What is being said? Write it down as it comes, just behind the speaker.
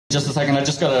Just a second, I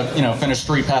just gotta, finish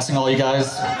street passing all you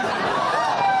guys.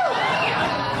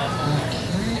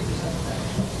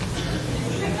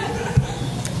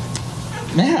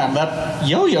 Man, that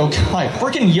yo-yo guy,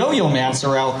 freaking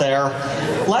yo-yo-mancer out there.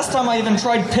 Last time I even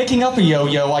tried picking up a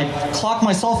yo-yo, I clocked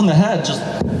myself in the head, just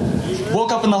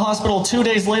woke up in the hospital 2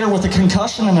 days later with a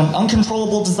concussion and an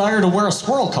uncontrollable desire to wear a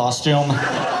squirrel costume.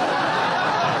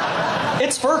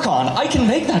 It's FurCon, I can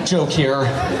make that joke here.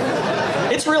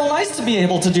 It's real nice to be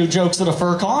able to do jokes at a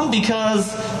FurCon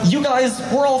because you guys,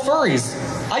 we're all furries.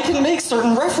 I can make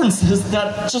certain references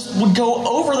that just would go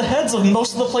over the heads of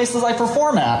most of the places I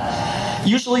perform at.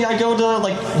 Usually I go to,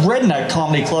 like, redneck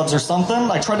comedy clubs or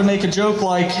something. I try to make a joke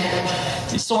like,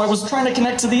 so I was trying to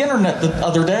connect to the internet the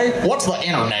other day. What's the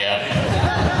internet?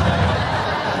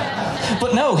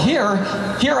 But no, here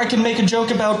I can make a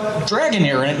joke about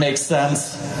Dragoneer and it makes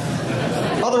sense.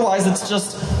 Otherwise it's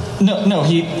just, no,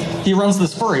 he runs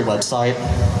this furry website.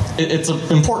 It's an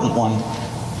important one.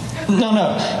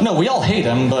 No, we all hate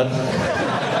him, but...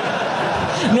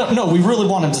 No, we really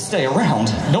want him to stay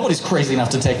around. Nobody's crazy enough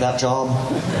to take that job.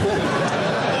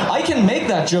 I can make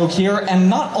that joke here, and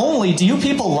not only do you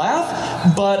people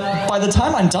laugh, but by the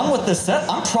time I'm done with this set,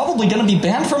 I'm probably gonna be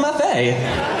banned from FA.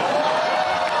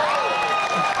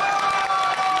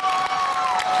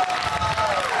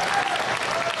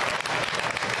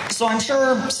 So I'm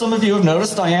sure some of you have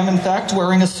noticed I am in fact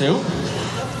wearing a suit.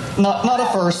 Not a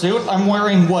fursuit. I'm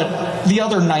wearing what the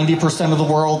other 90% of the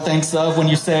world thinks of when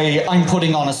you say, I'm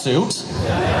putting on a suit.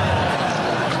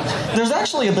 There's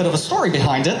actually a bit of a story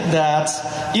behind it that,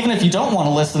 even if you don't want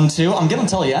to listen to, I'm going to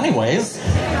tell you anyways.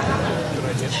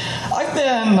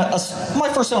 My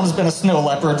persona has been a snow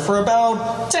leopard for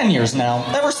about 10 years now,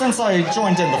 ever since I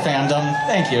joined in the fandom.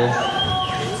 Thank you.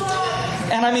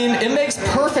 And I mean, it makes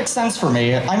perfect sense for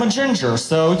me. I'm a ginger,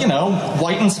 so,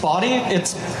 white and spotty,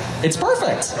 it's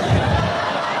perfect.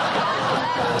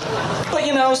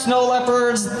 But snow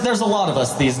leopards, there's a lot of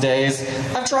us these days.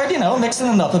 I've tried, mixing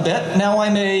it up a bit. Now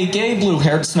I'm a gay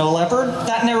blue-haired snow leopard.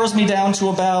 That narrows me down to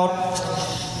about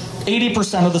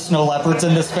 80% of the snow leopards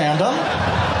in this fandom.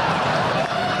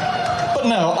 But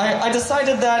no, I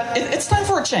decided that it's time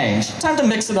for a change. Time to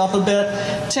mix it up a bit.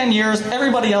 10 years,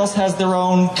 everybody else has their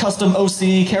own custom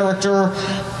OC character.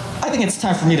 I think it's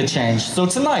time for me to change. So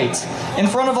tonight, in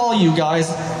front of all you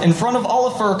guys, in front of all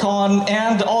of FurCon,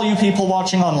 and all you people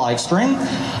watching on livestream,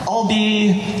 I'll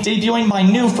be debuting my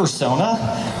new persona,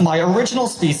 my original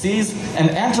species, an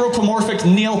anthropomorphic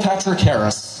Neil Patrick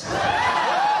Harris.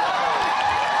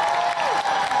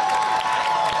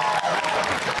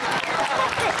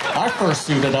 I first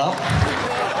suited up.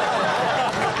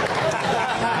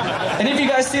 Any of you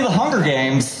guys see The Hunger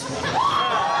Games?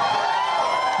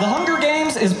 The Hunger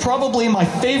Games is probably my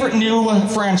favorite new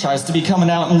franchise to be coming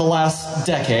out in the last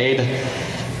decade.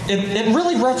 It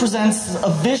really represents a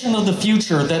vision of the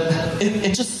future that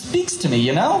it just speaks to me,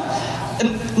 And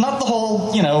not the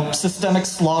whole, systemic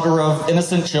slaughter of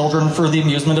innocent children for the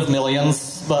amusement of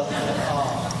millions, but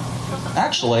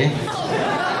actually,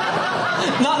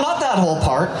 not that whole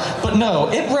part, but no,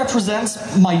 it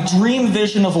represents my dream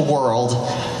vision of a world.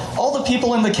 All the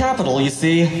people in the Capitol, you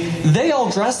see, they all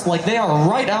dress like they are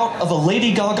right out of a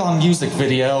Lady Gaga music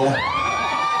video.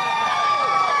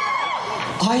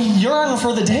 I yearn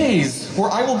for the days where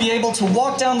I will be able to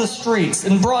walk down the streets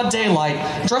in broad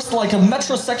daylight dressed like a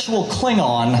metrosexual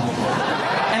Klingon,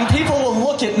 and people will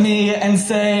look at me and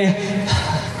say,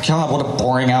 God, what a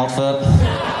boring outfit.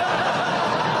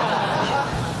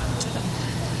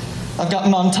 I've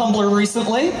gotten on Tumblr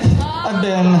recently. I've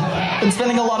been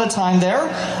spending a lot of time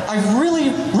there. I've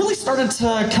really started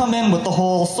to come in with the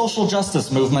whole social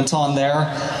justice movement on there.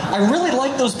 I really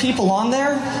like those people on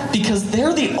there because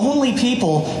they're the only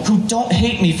people who don't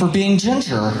hate me for being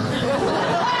ginger.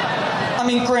 I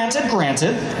mean,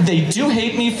 granted, they do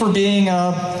hate me for being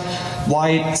a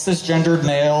white, cisgendered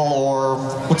male, or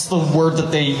what's the word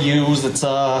that they use? It's,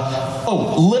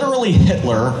 literally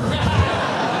Hitler.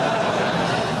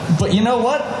 But you know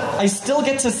what? I still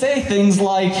get to say things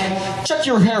like, check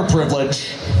your hair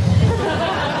privilege.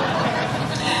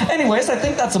 Anyways, I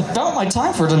think that's about my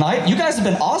time for tonight. You guys have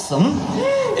been awesome.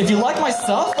 If you like my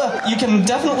stuff, you can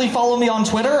definitely follow me on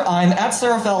Twitter. I'm at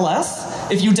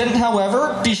SeraphLS. If you didn't,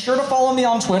 however, be sure to follow me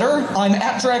on Twitter. I'm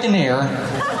at Dragoneer.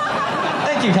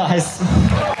 Thank you, guys.